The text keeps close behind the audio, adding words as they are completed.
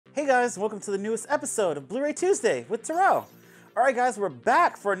Hey guys, welcome to the newest episode of Bluray Tuesday with Terrell. Alright guys, we're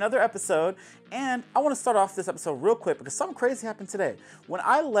back for another episode, and I want to start off this episode real quick because something crazy happened today. When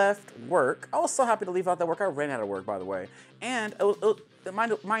I left work, I was so happy to leave out that work. I ran out of work, by the way. And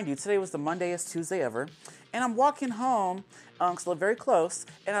mind you, today was the Mondayest Tuesday ever. And I'm walking home, because I live very close,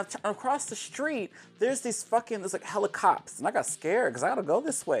 and across the street, there's like helicopters. And I got scared because I gotta go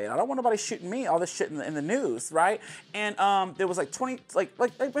this way. And I don't want nobody shooting me, all this shit in the news, right? And there was like 20, like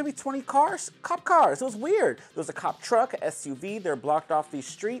maybe 20 cars, cop cars. It was weird. There was a cop truck, an SUV, they're blocked off these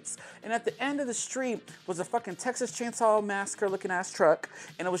streets. And at the end of the street was a fucking Texas Chainsaw Massacre looking ass truck.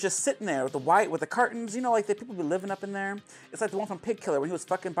 And it was just sitting there with the curtains, you know, like the people be living up in there. It's like the one from Pig Killer when he was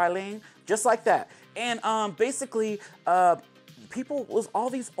fucking Bailing, just like that. And basically, people was all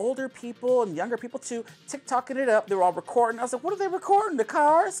these older people and younger people too, TikToking it up. They were all recording. I was like, what are they recording? The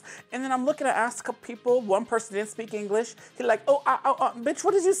cars? And then I'm looking to ask a couple people. One person didn't speak English. He's like, bitch,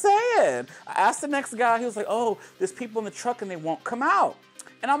 what is you saying? I asked the next guy. He was like, oh, there's people in the truck and they won't come out.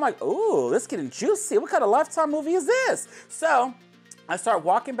 And I'm like, ooh, this is getting juicy. What kind of Lifetime movie is this? So I start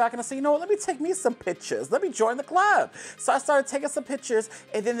walking back and I said, you know what, let me take me some pictures. Let me join the club. So I started taking some pictures,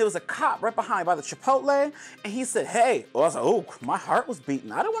 and then there was a cop right behind by the Chipotle, and he said, hey. Well, I was like, oh, my heart was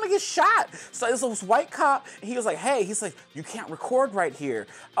beating. I didn't want to get shot. So this was white cop, and he was like, hey, he's like, you can't record right here.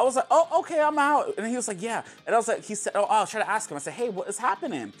 I was like, oh, okay, I'm out. And he was like, yeah. And I was like, he said, oh, I'll try to ask him. I said, hey, what is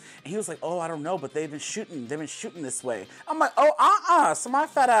happening? And he was like, oh, I don't know, but they've been shooting this way. I'm like, oh, So my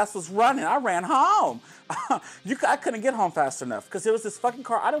fat ass was running. I ran home. I couldn't get home fast enough because there was this fucking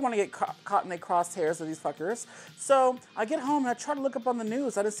car. I didn't want to get caught in the crosshairs of these fuckers. So I get home and I try to look up on the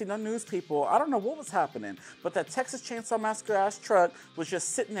news. I didn't see no news people. I don't know what was happening, but that Texas Chainsaw Massacre ass truck was just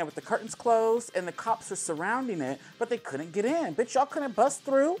sitting there with the curtains closed and the cops were surrounding it, but they couldn't get in. Bitch, y'all couldn't bust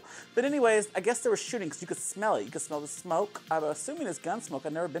through. But anyways, I guess they were shooting because you could smell it. You could smell the smoke. I'm assuming it's gun smoke.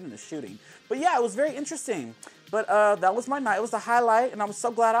 I've never been in a shooting. But yeah, it was very interesting. But that was my night. It was the highlight, and I was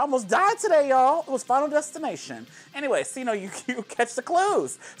so glad I almost died today, y'all. It was Final Destination. Anyway, so you know, you catch the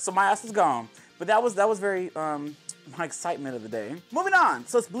clues. So my ass was gone. But that was very my excitement of the day. Moving on.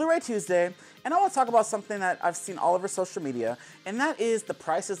 So it's Bluray Tuesday, and I want to talk about something that I've seen all over social media, and that is the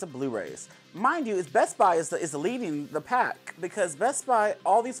prices of Blu-rays. Mind you, Best Buy is leading the pack because Best Buy,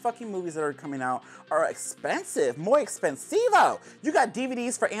 all these fucking movies that are coming out are expensive, more expensivo. You got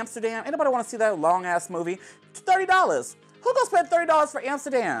DVDs for Amsterdam. Anybody want to see that long ass movie? $30. Who gonna spend $30 for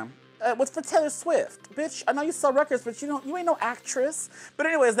Amsterdam? What's for Taylor Swift? Bitch, I know you sell records, but you ain't no actress. But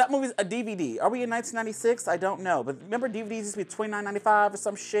anyways, that movie's a DVD. Are we in 1996? I don't know. But remember, DVDs used to be $29.95 or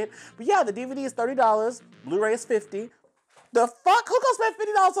some shit. But yeah, the DVD is $30. Blu-ray is $50. The fuck? Who gonna spend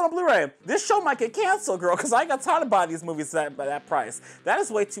 $50 on a Blu-ray? This show might get canceled, girl, because I ain't got time to buy these movies at that price. That is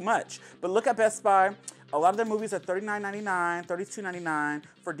way too much. But look at Best Buy. A lot of their movies are $39.99, $32.99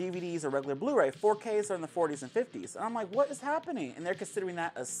 for DVDs or regular Blu-ray. 4Ks are in the 40s and 50s. And I'm like, what is happening? And they're considering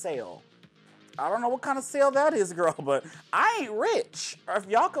that a sale. I don't know what kind of sale that is, girl, but I ain't rich. Or if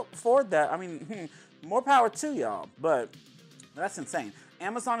y'all could afford that, I mean, more power to y'all. But that's insane.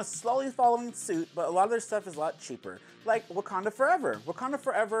 Amazon is slowly following suit, but a lot of their stuff is a lot cheaper. Like Wakanda Forever. Wakanda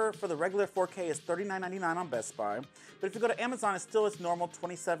Forever for the regular 4K is $39.99 on Best Buy. But if you go to Amazon, it's still its normal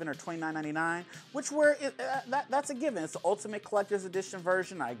 $27 or $29.99, which that's a given. It's the Ultimate Collector's Edition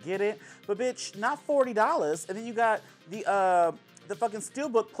version. I get it. But bitch, not $40. And then you got the fucking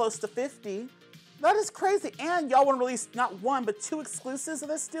Steelbook close to $50. That is crazy. And y'all want to release not one, but 2 exclusives of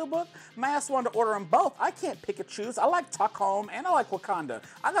this Steelbook? My ass wanted to order them both. I can't pick and choose. I like Talk Home and I like Wakanda.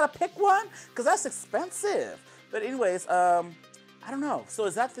 I gotta pick one? Because that's expensive. But anyways, I don't know. So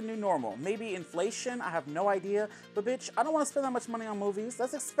is that the new normal? Maybe inflation? I have no idea. But bitch, I don't want to spend that much money on movies.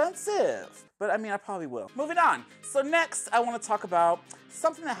 That's expensive. But I mean, I probably will. Moving on. So next, I want to talk about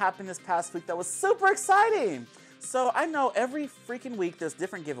something that happened this past week that was super exciting. So I know every freaking week there's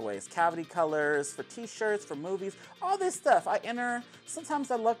different giveaways, cavity colors, for t-shirts, for movies, all this stuff. I enter,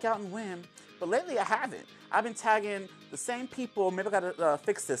 sometimes I luck out and win, but lately I haven't. I've been tagging the same people. Maybe I gotta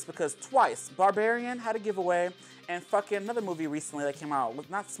fix this because twice, Barbarian had a giveaway and fucking another movie recently that came out,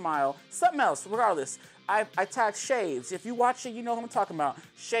 not Smile, something else, regardless. I tagged Shades. If you watch it, you know who I'm talking about.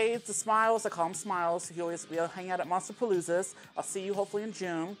 Shades, the Smiles, I call him Smiles. We'll hang out at Monster Paloozas. I'll see you hopefully in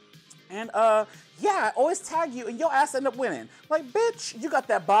June. And yeah, I always tag you and your ass end up winning. Like, bitch, you got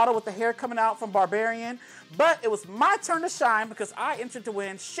that bottle with the hair coming out from Barbarian. But it was my turn to shine because I entered to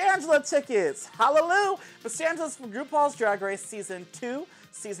win Shangela tickets. Hallelujah. But Shangela's from RuPaul's Drag Race Season 2,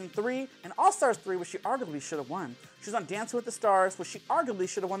 Season 3, and All Stars 3, which she arguably should have won. She's on Dancing with the Stars, which she arguably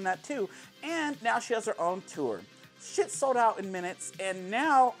should have won that too. And now she has her own tour. Shit sold out in minutes, and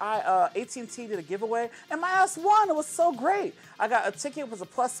now AT&T did a giveaway, and my ass won. It was so great. I got a ticket, it was a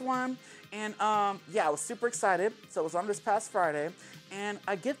 +1, and yeah, I was super excited. So it was on this past Friday, and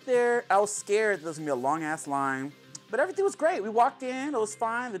I get there, I was scared there was gonna be a long ass line, but everything was great. We walked in, it was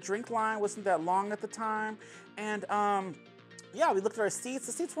fine. The drink line wasn't that long at the time, and yeah, we looked at our seats.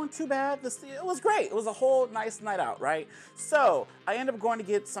 The seats weren't too bad. It was great. It was a whole nice night out, right? So I ended up going to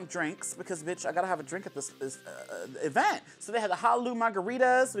get some drinks because, bitch, I gotta have a drink at this event. So they had the Hallelujah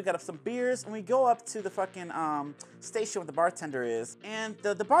margaritas. We got some beers, and we go up to the fucking station where the bartender is. And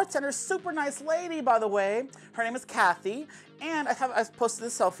the bartender's super nice lady, by the way. Her name is Kathy. And I posted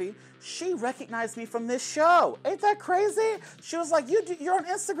this selfie. She recognized me from this show. Ain't that crazy? She was like, you're on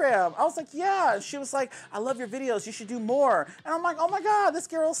Instagram. I was like, yeah. And she was like, I love your videos. You should do more. And I'm like, oh my God, this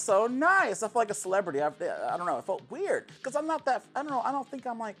girl's so nice. I feel like a celebrity. I don't know. I felt weird because I'm not that, I don't know. I don't think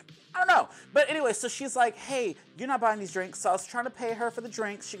I'm like, I don't know. But anyway, so she's like, hey, you're not buying these drinks. So I was trying to pay her for the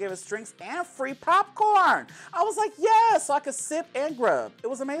drinks. She gave us drinks and free popcorn. I was like, yeah, so I could sip and grub. It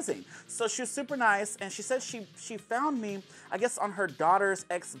was amazing. So she was super nice. And she said she found me, I guess, on her daughter's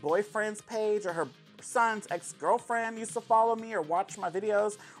ex-boyfriend's page, or her son's ex-girlfriend used to follow me or watch my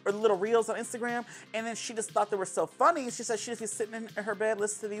videos or the little reels on Instagram, and then she just thought they were so funny. She said she'd be sitting in her bed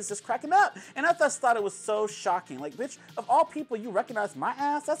listening to these just cracking up, and I just thought it was so shocking. Like, bitch, of all people, you recognize my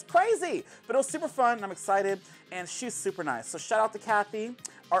ass? That's crazy. But it was super fun, and I'm excited, and she's super nice. So shout out to Kathy.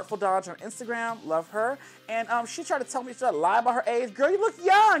 Artful Dodge on Instagram, love her. And she tried to tell me, she tried to lie about her age. Girl, you look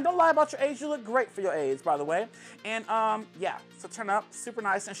young. Don't lie about your age. You look great for your age, by the way. And yeah, so turn up, super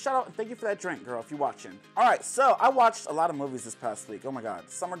nice. And shout out and thank you for that drink, girl, if you're watching. All right, so I watched a lot of movies this past week. Oh my God,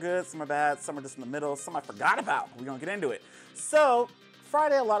 some are good, some are bad, some are just in the middle, some I forgot about. We're gonna get into it. So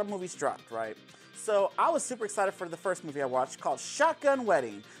Friday, a lot of movies dropped, right? So I was super excited for the first movie I watched called Shotgun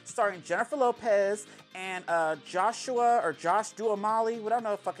Wedding, starring Jennifer Lopez and Josh Duhamel, whatever, I don't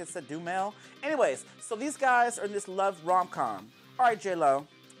know if I said Dumel. Anyways, so these guys are in this love rom-com. All right, J-Lo,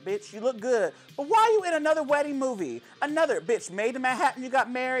 bitch, you look good, but why are you in another wedding movie? Another, bitch, Maid in Manhattan, you got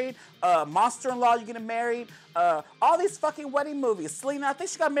married, Monster-in-Law, you getting married, all these fucking wedding movies. Selena, I think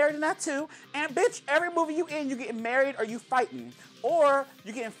she got married in that too, and bitch, every movie you in, you getting married or you fighting. Or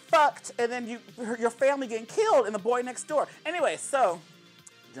you getting fucked and then your family getting killed in The Boy Next Door. Anyway, so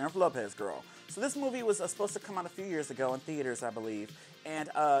Jennifer Lopez, girl. So this movie was supposed to come out a few years ago in theaters, I believe. And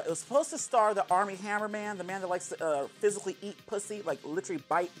it was supposed to star the Army Hammer man, the man that likes to physically eat pussy, like literally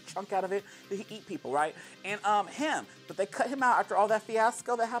bite a chunk out of it. He eat people, right? And him. But they cut him out after all that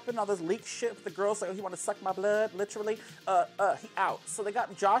fiasco that happened, all those leak shit with the girls, like, oh, he want to suck my blood, literally. He out. So they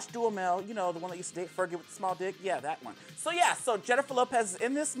got Josh Duhamel, you know, the one that used to date Fergie with the small dick. Yeah, that one. So yeah, so Jennifer Lopez is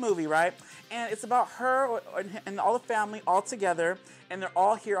in this movie, right? And it's about her and all the family all together. And they're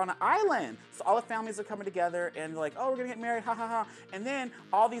all here on an island. So all the families are coming together and they're like, oh, we're gonna get married, ha ha ha. And then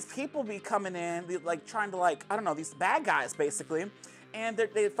all these people be coming in, like trying to, like, I don't know, these bad guys basically. And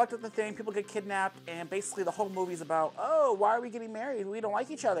they fucked up the thing, people get kidnapped, and basically the whole movie's about, oh, why are we getting married? We don't like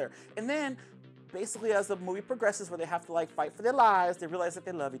each other. And then basically as the movie progresses, where they have to like fight for their lives, they realize that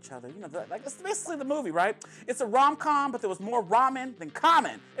they love each other. You know, like, it's basically the movie, right? It's a rom-com, but there was more ramen than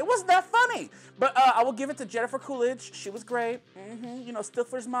common. It wasn't that funny. But I will give it to Jennifer Coolidge. She was great. You know,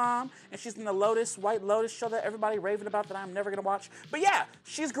 Stifler's mom, and she's in the White Lotus show that everybody raving about that I'm never gonna watch. But yeah,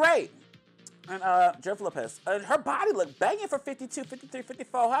 she's great. And Jennifer Lopez, her body looked banging for 52, 53,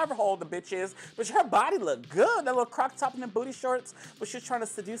 54, however old the bitch is. But her body looked good. That little croc top and them booty shorts. But she was trying to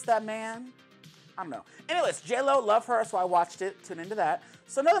seduce that man. I don't know. Anyways, J-Lo, love her, so I watched it, tuned into that.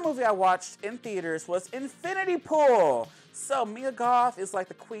 So another movie I watched in theaters was Infinity Pool. So Mia Goth is like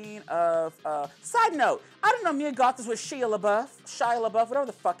the queen of, side note, I don't know, Mia Goth is with Shia LaBeouf, whatever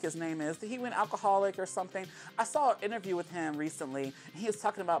the fuck his name is. He went alcoholic or something. I saw an interview with him recently, and he was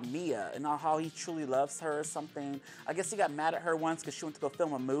talking about Mia and how he truly loves her or something. I guess he got mad at her once because she went to go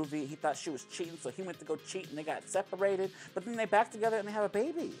film a movie. He thought she was cheating, so he went to go cheat, and they got separated. But then they back together, and they have a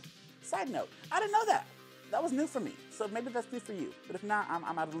baby. Side note, I didn't know that. That was new for me. So maybe that's new for you. But if not, I'm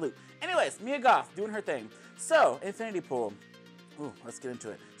out of the loop. Anyways, Mia Goth doing her thing. So, Infinity Pool. Ooh, let's get into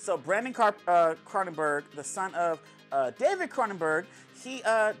it. So, Brandon Cronenberg, the son of David Cronenberg, he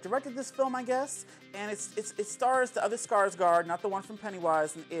directed this film, I guess. And it stars the other Skarsgård, not the one from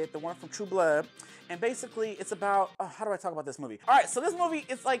Pennywise and It, the one from True Blood. And basically, it's about, how do I talk about this movie? All right, so this movie,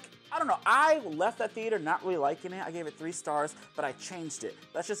 it's like, I don't know. I left that theater not really liking it. I gave it 3 stars, but I changed it.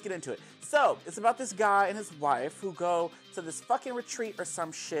 Let's just get into it. So, it's about this guy and his wife who go to this fucking retreat or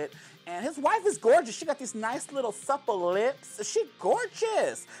some shit. And his wife is gorgeous. She got these nice little supple lips. She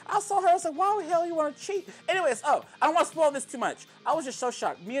gorgeous. I saw her, I was like, why the hell you want to cheat? Anyways, I don't want to spoil this too much. I was just so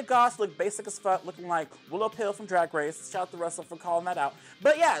shocked. Mia Goth looked basic as fuck, looking like Willow Pill from Drag Race. Shout out to Russell for calling that out.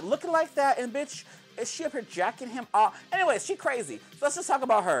 But yeah, looking like that, and bitch, is she up here jacking him off? Anyways, she crazy. So let's just talk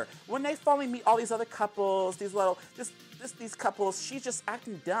about her. When they finally meet all these other couples, these couples, she's just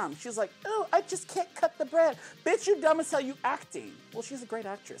acting dumb. She's like, oh, I just can't cut the bread. Bitch, you dumb as hell, you acting. Well, she's a great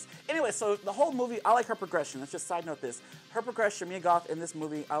actress. Anyway, so the whole movie, I like her progression. Let's just side note this. Her progression, Mia Goth in this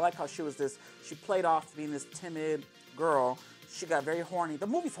movie, I like how she played off being this timid girl. She got very horny. The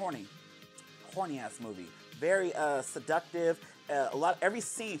movie's horny. Horny ass movie. Very seductive. Every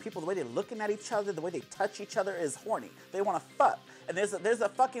scene, people, the way they're looking at each other, the way they touch each other is horny. They want to fuck. And there's a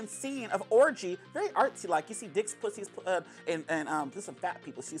fucking scene of orgy, very artsy like. You see dicks, pussies, and there's some fat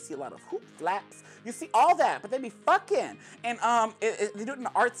people, so you see a lot of hoop flaps. You see all that, but they be fucking. And they do it in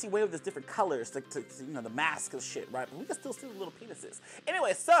an artsy way with these different colors, like to the mask and shit, right? But we can still see the little penises.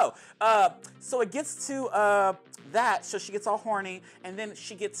 Anyway, so it gets to that, so she gets all horny, and then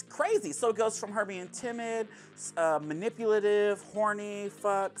she gets crazy. So it goes from her being timid, manipulative, horny,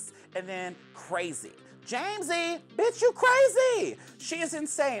 fucks, and then crazy. Jamesy, bitch, you crazy! She is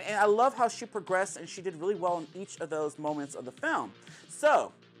insane, and I love how she progressed, and she did really well in each of those moments of the film.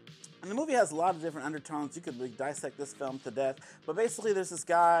 So, and the movie has a lot of different undertones. You could like, dissect this film to death. But basically, there's this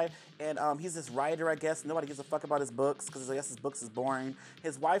guy, and he's this writer, I guess. Nobody gives a fuck about his books, because I guess his books is boring.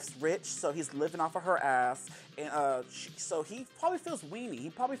 His wife's rich, so he's living off of her ass. And so he probably feels weenie.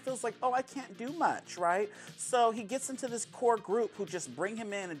 He probably feels like, oh, I can't do much, right? So he gets into this core group who just bring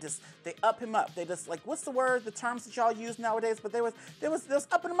him in and they up him up. They just, like, what's the word, the terms that y'all use nowadays? But they was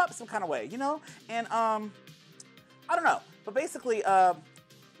upping him up some kind of way, you know? And, I don't know. But basically,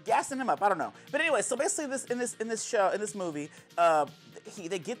 gassing him up, I don't know. But anyway, so basically in this movie,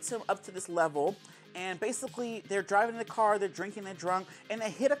 they get him up to this level, and basically they're driving in the car, they're drinking, they're drunk, and they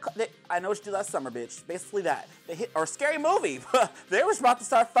hit I know what you did last summer, bitch. Basically that. Or Scary Movie. They were about to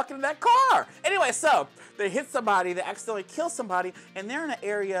start fucking in that car. Anyway, so they hit somebody, they accidentally kill somebody, and they're in an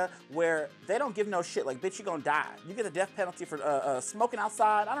area where they don't give no shit. Like, bitch, you're gonna die. You get a death penalty for smoking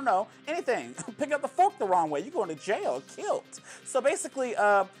outside. I don't know, anything. Picking up the fork the wrong way. You're going to jail, killed. So basically,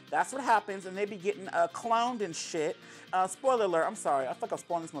 that's what happens, and they be getting cloned and shit. Spoiler alert, I'm sorry, I feel like I'm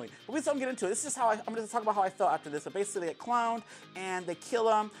spoiling this movie. But we just don't get into it. This is just how I'm going to talk about how I felt after this. So basically, they get cloned, and they kill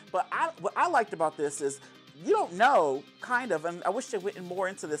them. But what I liked about this is, you don't know, kind of, and I wish they went more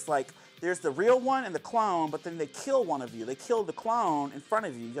into this, like, there's the real one and the clone, but then they kill one of you. They kill the clone in front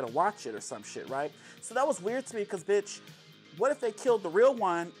of you. You gotta watch it or some shit, right? So that was weird to me, because, bitch, what if they killed the real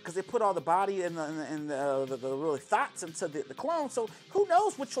one, because they put all the body and the really thoughts into the clone, so who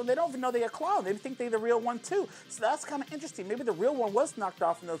knows which one? They don't even know they're a clone. They think they're the real one, too. So that's kind of interesting. Maybe the real one was knocked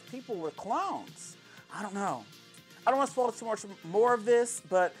off and those people were clones. I don't know. I don't want to spoil too much more of this,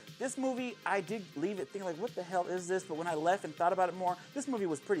 but this movie, I did leave it thinking, like, what the hell is this? But when I left and thought about it more, this movie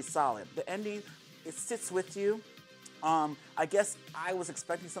was pretty solid. The ending, it sits with you. I guess I was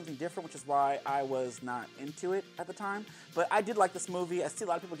expecting something different, which is why I was not into it at the time. But I did like this movie. I see a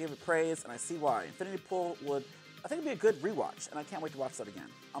lot of people gave it praise, and I see why. Infinity Pool I think it'd be a good rewatch, and I can't wait to watch that again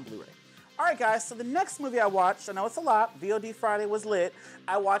on Blu-ray. All right, guys, so the next movie I watched, I know it's a lot, VOD Friday was lit.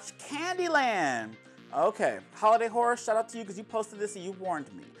 I watched Candyland. Okay, holiday horror, shout out to you, because you posted this and you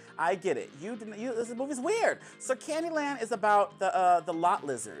warned me. I get it. This movie's weird. So Candyland is about the lot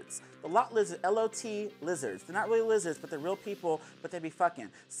lizards. The lot lizards, L-O-T lizards. They're not really lizards, but they're real people, but they be fucking.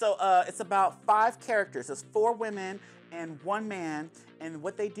 So it's about 5 characters. There's 4 women and 1 man, and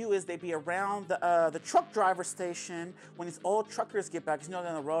what they do is they be around the truck driver station when these old truckers get back, because you know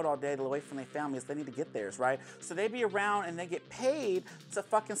they're on the road all day, they're away from their families, they need to get theirs, right? So they be around and they get paid to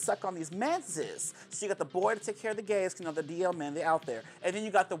fucking suck on these menses. So you got the boy to take care of the gays, you know, the DL men, they out there. And then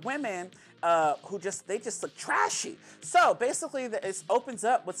you got the women who just look trashy. So basically it opens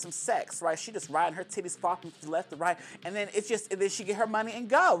up with some sex, right? She just riding her titties flopping from left to right, and then then she get her money and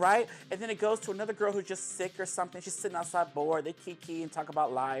go, right? And then it goes to another girl who's just sick or something. She's sitting outside bored. They kiki and talk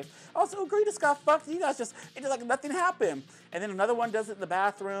about life. Also, agree, just got fucked. You guys it's just like nothing happened. And then another one does it in the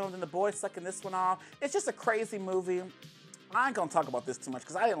bathroom. Then the boy's sucking this one off. It's just a crazy movie. I ain't gonna talk about this too much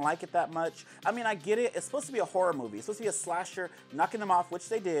because I didn't like it that much. I mean, I get it. It's supposed to be a horror movie. It's supposed to be a slasher, knocking them off, which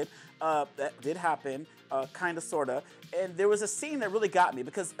they did. That did happen, kind of, sort of. And there was a scene that really got me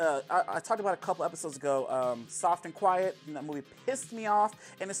because I talked about a couple episodes ago, Soft and Quiet, and that movie pissed me off.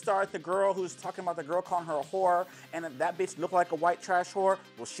 And it started the girl who's talking about the girl calling her a whore, and that bitch looked like a white trash whore.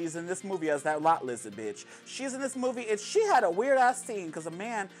 Well, she's in this movie as that lot lizard bitch. She's in this movie, and she had a weird-ass scene because a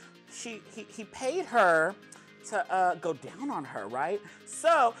man, he paid her to go down on her, right?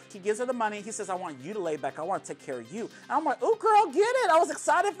 So he gives her the money. He says, I want you to lay back. I want to take care of you. And I'm like, ooh, girl, get it. I was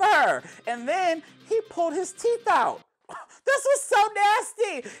excited for her. And then he pulled his teeth out. This was so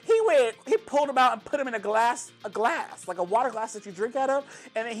nasty. He pulled them out and put them in a glass, like a water glass that you drink out of.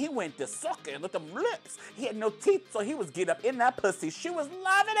 And then he went to sucking with them lips. He had no teeth, so he was getting up in that pussy. She was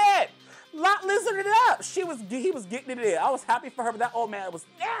loving it. Lizard it up. He was getting it in. I was happy for her, but that old man was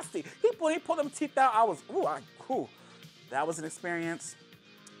nasty. He pulled them teeth out. I was, ooh. That was an experience.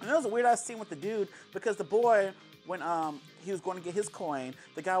 And it was a weird ass scene with the dude because the boy, when he was going to get his coin,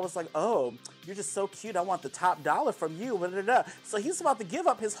 the guy was like, oh, you're just so cute. I want the top dollar from you. So he's about to give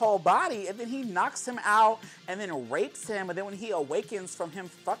up his whole body, and then he knocks him out and then rapes him. And then when he awakens from him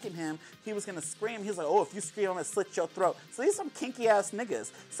fucking him, he was going to scream. He's like, oh, if you scream, I'm going to slit your throat. So these some kinky ass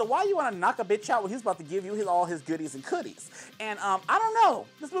niggas. So why you want to knock a bitch out when he's about to give you all his goodies and goodies? And I don't know.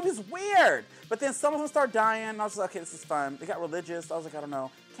 This movie's weird. But then some of them start dying. And I was like, okay, this is fun. They got religious. I was like, I don't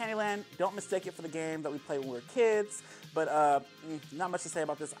know. Candyland, don't mistake it for the game that we played when we were kids. But not much to say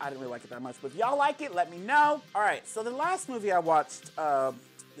about this. I didn't really like it that much. But if y'all like it, let me know. All right, so the last movie I watched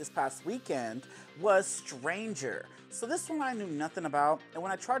this past weekend was Stranger. So this one I knew nothing about. And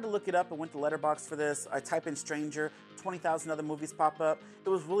when I tried to look it up and went to Letterboxd for this, I type in Stranger, 20,000 other movies pop up. It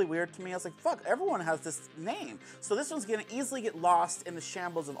was really weird to me. I was like, fuck, everyone has this name. So this one's gonna easily get lost in the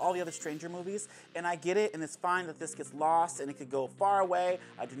shambles of all the other Stranger movies. And I get it, and it's fine that this gets lost and it could go far away.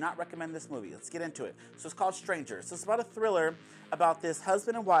 I do not recommend this movie. Let's get into it. So it's called Stranger. So it's about a thriller about this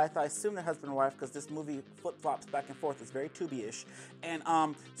husband and wife. I assume they're husband and wife because this movie flip-flops back and forth. It's very Tubi-ish. And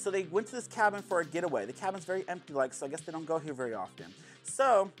so they went to this cabin for a getaway. The cabin's very empty-like, so I guess they don't go here very often.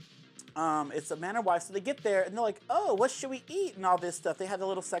 So it's a man and wife, so they get there and they're like, oh, what should we eat and all this stuff. They had a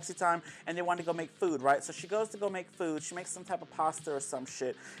little sexy time and they wanted to go make food, right? So she goes to go make food. She makes some type of pasta or some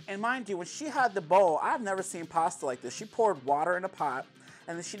shit. And mind you, when she had the bowl, I've never seen pasta like this. She poured water in a pot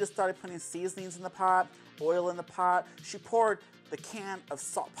and then she just started putting seasonings in the pot, oil in the pot. She poured the can of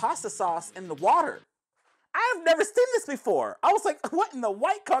pasta sauce in the water. I've never seen this before. I was like, what in the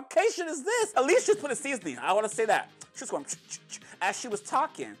white Caucasian is this? At least she's put a seasoning. I want to say that. She was going as she was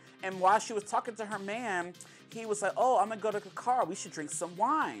talking. And while she was talking to her man, he was like, oh, I'm going to go to the car. We should drink some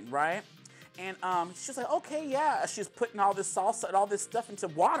wine, right? And she's like, okay, yeah. She's putting all this salsa and all this stuff into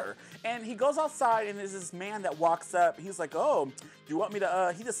water. And he goes outside, and there's this man that walks up. He's like, oh, do you want me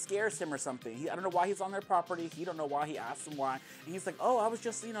to, he just scares him or something. I don't know why he's on their property. He don't know why. He asks him why. And he's like, oh, I was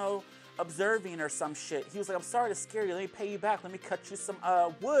just, observing or some shit. He was like, I'm sorry to scare you. Let me pay you back. Let me cut you some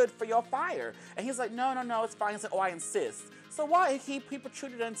wood for your fire. And he's like, no, it's fine. He's like, oh, I insist. So why he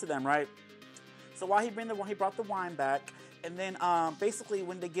protruded into them, right? So while he brought the wine back, and then basically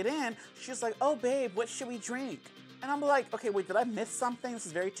when they get in, she's like, oh, babe, what should we drink? And I'm like, okay, wait, did I miss something? This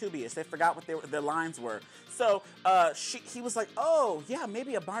is very Tubi-ish. They forgot what their lines were. So he was like, oh, yeah,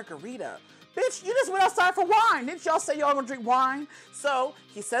 maybe a margarita. Bitch, you just went outside for wine. Didn't y'all say y'all gonna drink wine? So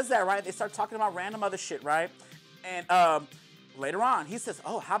he says that, right? They start talking about random other shit, right? And later on, he says,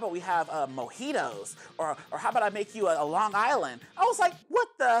 oh, how about we have mojitos? Or how about I make you a Long Island? I was like, what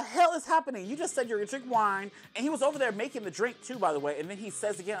the hell is happening? You just said you're gonna drink wine. And he was over there making the drink too, by the way. And then he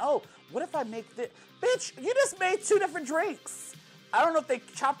says again, oh, what if I make this? Bitch, you just made 2 different drinks. I don't know if they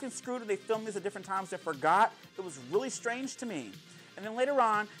chopped and screwed or they filmed these at different times and forgot. It was really strange to me. And then later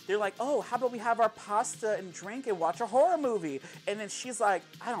on, they're like, oh, how about we have our pasta and drink and watch a horror movie? And then she's like,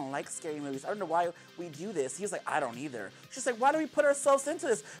 I don't like scary movies. I don't know why we do this. He's like, I don't either. She's like, why do we put ourselves into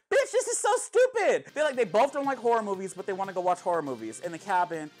this? Bitch, this is so stupid. They both don't like horror movies, but they want to go watch horror movies in the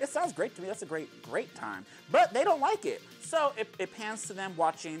cabin. It sounds great to me. That's a great time. But they don't like it. So it pans to them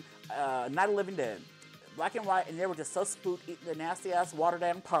watching Night of the Living Dead. Black and white, and they were just so spooked eating the nasty-ass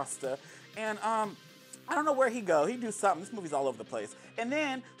watered-down pasta. And I don't know where he go. He do something. This movie's all over the place. And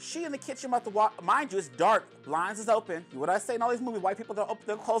then she in the kitchen about to walk. Mind you, it's dark. Blinds is open. What I say in all these movies, white people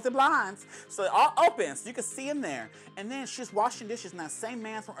they'll close their blinds. So it all open, so you can see in there. And then she's washing dishes, and that same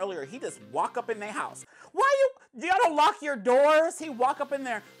man from earlier, he just walk up in their house. Y'all don't lock your doors? He walk up in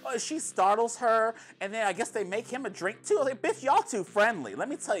there. She startles her, and then I guess they make him a drink too. I was like, bitch, y'all too friendly. Let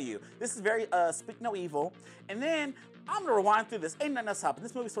me tell you. This is very speak no evil. And then I'm gonna rewind through this. Ain't nothing else happening.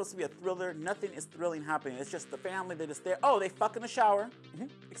 This movie's supposed to be a thriller. Nothing is thrilling happening. It's just the family. They're just there. Oh, they fuck in the shower.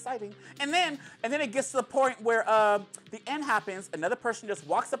 Exciting. And then it gets to the point where the end happens. Another person just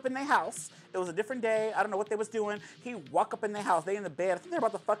walks up in their house. It was a different day. I don't know what they was doing. He walk up in their house. They in the bed. I think they're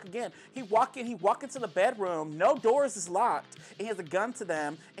about to fuck again. He walk into the bedroom. No doors is locked. And he has a gun to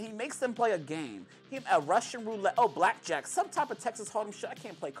them. And he makes them play a game. Russian roulette, oh, blackjack, some type of Texas Hold'em shit. I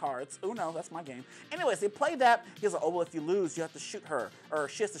can't play cards. Uno, that's my game. Anyways, they played that. He was like, oh, well, if you lose, you have to shoot her, or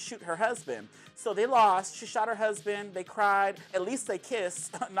she has to shoot her husband. So they lost. She shot her husband. They cried. At least they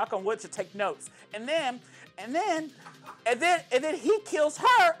kissed. Knock on wood to take notes. And then he kills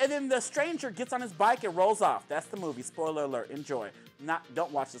her, and then the stranger gets on his bike and rolls off. That's the movie. Spoiler alert. Enjoy.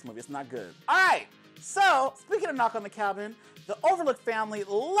 Don't watch this movie. It's not good. All right. So, speaking of Knock on the Cabin, the Overlook family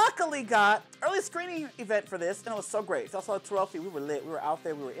luckily got early screening event for this, and it was so great. So I saw the Terrell feed. We were lit. We were out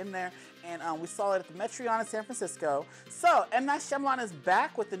there. We were in there, and we saw it at the Metreon in San Francisco. So, M. Night Shyamalan is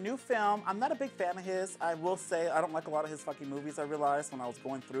back with the new film. I'm not a big fan of his. I will say I don't like a lot of his fucking movies, I realized when I was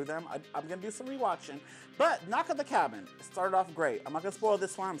going through them. I'm going to do some rewatching. But Knock on the Cabin started off great. I'm not going to spoil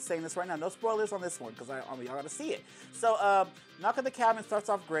this one. I'm saying this right now. No spoilers on this one, because y'all got to see it. So, Knock on the Cabin starts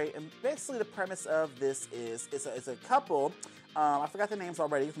off great, and basically the premise of this is it's a couple. I forgot their names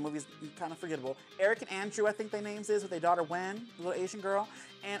already. The movie's kind of forgettable. Eric and Andrew, I think their names is, with their daughter Wen, the little Asian girl.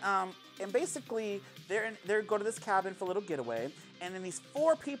 And basically they're going to this cabin for a little getaway. And then these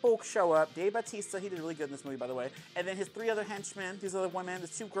 4 people show up. Dave Bautista, he did really good in this movie, by the way. And then his 3 other henchmen, these other women, the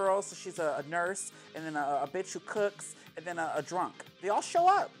 2 girls. So she's a nurse, and then a bitch who cooks, and then a drunk. They all show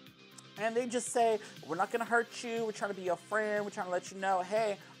up. And they just say, we're not going to hurt you. We're trying to be your friend. We're trying to let you know,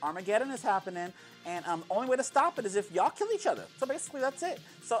 hey, Armageddon is happening. And only way to stop it is if y'all kill each other. So basically, that's it.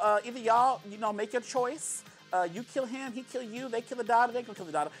 So either y'all, make your choice. You kill him, he kill you, they kill the daughter, they can kill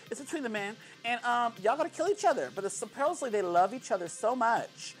the daughter. It's between the men. And y'all got to kill each other. But supposedly they love each other so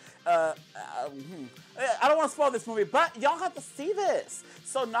much. I don't want to spoil this movie, but y'all have to see this.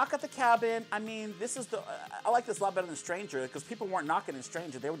 So Knock at the Cabin, I mean, I like this a lot better than Stranger, because people weren't knocking in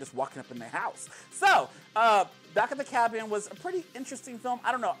Stranger, they were just walking up in their house. So, Knock at the Cabin was a pretty interesting film.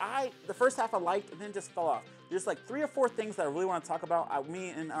 I don't know, the first half I liked, and then just fell off. There's like 3 or 4 things that I really want to talk about. Me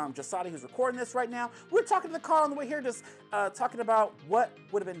and Jasadi, who's recording this right now, we're talking to the car on the way here, just talking about what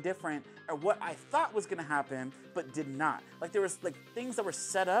would have been different, or what I thought was going to happen, but did not. Like, there was like things that were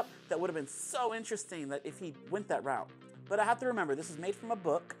set up that would have been so interesting that if he went that route. But I have to remember, this is made from a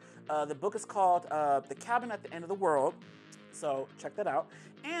book. The book is called The Cabin at the End of the World. So check that out.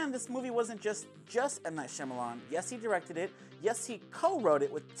 And this movie wasn't just M. Night Shyamalan. Yes, he directed it. Yes, he co-wrote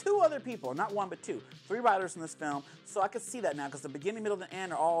it with 2 other people. Not 1, but 2. 3 writers in this film. So I could see that now, because the beginning, middle, and the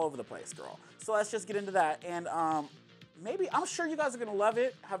end are all over the place, girl. So let's just get into that. And I'm sure you guys are going to love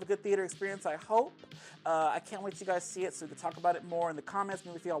it. Have a good theater experience, I hope. I can't wait till you guys see it so we can talk about it more in the comments.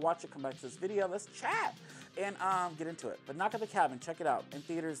 Maybe if y'all watch it, come back to this video. Let's chat and get into it. But Knock at the Cabin, check it out in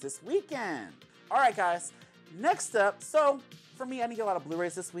theaters this weekend. All right, guys. Next up, so for me, I didn't get a lot of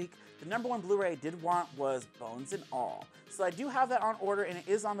Blu-rays this week. The number 1 Blu-ray I did want was Bones and All. So I do have that on order, and it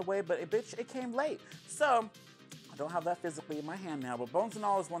is on the way, but it came late. So I don't have that physically in my hand now, but Bones and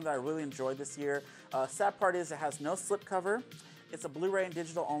All is one that I really enjoyed this year. Sad part is it has no slipcover. It's a Blu-ray and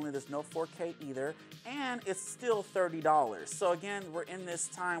digital only. There's no 4K either, and it's still $30. So again, we're in this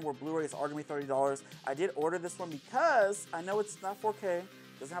time where Blu-rays are gonna be $30. I did order this one because I know it's not 4K,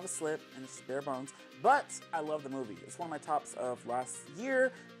 doesn't have a slip, and it's bare bones, but I love the movie. It's one of my tops of last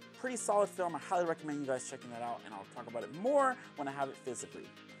year. Pretty solid film. I highly recommend you guys checking that out, and I'll talk about it more when I have it physically.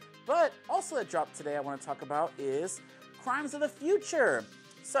 But also that dropped today I want to talk about is Crimes of the Future.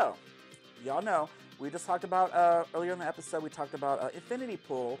 So, y'all know, we just talked about, earlier in the episode, we talked about Infinity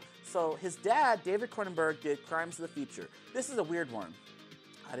Pool. So his dad, David Cronenberg, did Crimes of the Future. This is a weird one.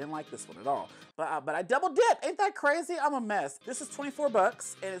 I didn't like this one at all. But I double dipped. Ain't that crazy? I'm a mess. This is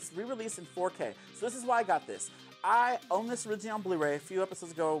 $24 and it's re-released in 4K. So this is why I got this. I own this originally on Blu-ray a few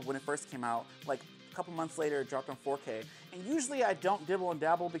episodes ago when it first came out. Like a couple months later, it dropped on 4K. And usually I don't dibble and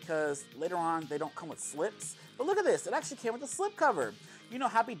dabble because later on they don't come with slips. But look at this. It actually came with a slip cover. You know,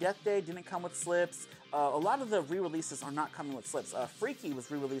 Happy Death Day didn't come with slips. A lot of the re-releases are not coming with slips. Freaky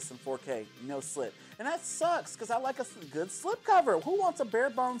was re-released in 4K, no slip. And that sucks, because I like a good slip cover. Who wants a bare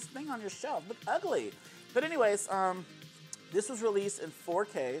bones thing on your shelf? Look ugly. But anyways, this was released in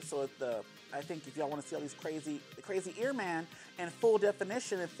 4K, so I think if y'all want to see all these crazy ear man in full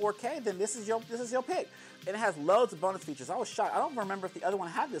definition in 4K, then this is your pick. And it has loads of bonus features. I was shocked. I don't remember if the other one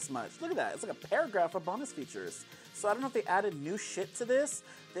had this much. Look at that. It's like a paragraph of bonus features. So I don't know if they added new shit to this.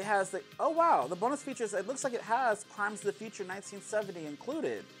 It has oh wow, the bonus features, it looks like it has Crimes of the Future 1970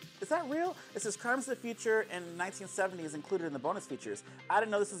 included. Is that real? It says Crimes of the Future in 1970 is included in the bonus features. I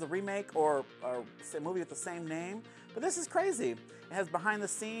didn't know this was a remake or a movie with the same name, but this is crazy. It has behind the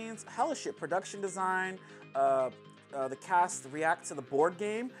scenes, hella shit, production design, the cast react to the board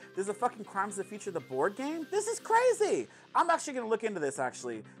game. There's a fucking Crimes of the Future, the board game. This is crazy. I'm actually gonna look into this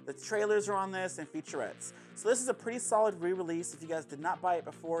actually. The trailers are on this and featurettes. So this is a pretty solid re-release. If you guys did not buy it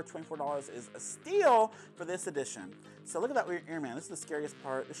before, $24 is a steal for this edition. So look at that weird ear, man. This is the scariest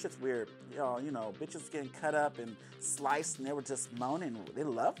part. This shit's weird. Y'all, you know, bitches getting cut up and sliced and they were just moaning. They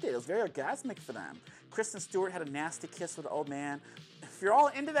loved it. It was very orgasmic for them. Kristen Stewart had a nasty kiss with an old man. If you're all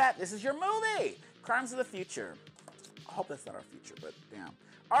into that, this is your movie. Crimes of the Future. I hope that's not our future, but damn.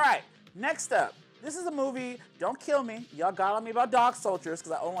 All right, next up. This is a movie, don't kill me. Y'all got on me about Dog Soldiers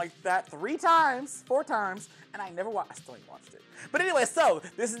because I own like that 4 times, and I still ain't watched it. But anyway, so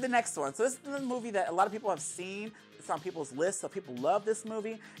this is the next one. So this is the movie that a lot of people have seen. It's on people's lists, so people love this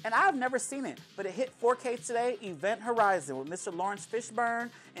movie. And I've never seen it, but it hit 4K today, Event Horizon with Mr. Lawrence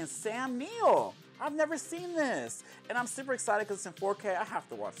Fishburne and Sam Neill. I've never seen this, and I'm super excited because it's in 4K. I have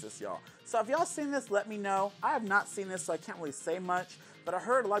to watch this, y'all. So if y'all seen this, let me know. I have not seen this, so I can't really say much, but I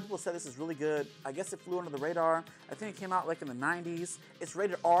heard a lot of people say this is really good. I guess it flew under the radar. I think it came out like in the 90s. It's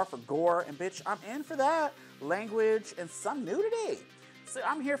rated R for gore, and bitch, I'm in for that. Language and some nudity. So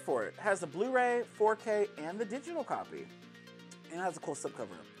I'm here for it. It has the Blu-ray, 4K, and the digital copy. And it has a cool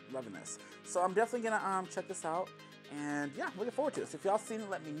slipcover. Loving this. So I'm definitely gonna check this out. And yeah, looking forward to it. So if y'all seen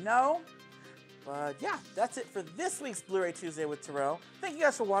it, let me know. But yeah, that's it for this week's Bluray Tuesday with Terrell. Thank you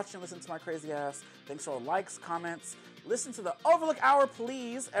guys for watching and listening to my crazy ass. Thanks for all the likes, comments. Listen to the Overlook Hour,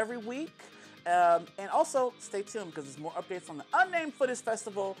 please, every week. And also, stay tuned because there's more updates on the Unnamed Footage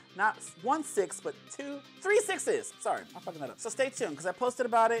Festival. Not 1/6, but 3 6s. Sorry, I'm fucking that up. So stay tuned because I posted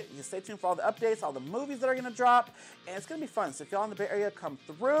about it. You can stay tuned for all the updates, all the movies that are going to drop. And it's going to be fun. So if y'all in the Bay Area, come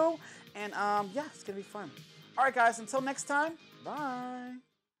through. And yeah, it's going to be fun. All right, guys, until next time, bye.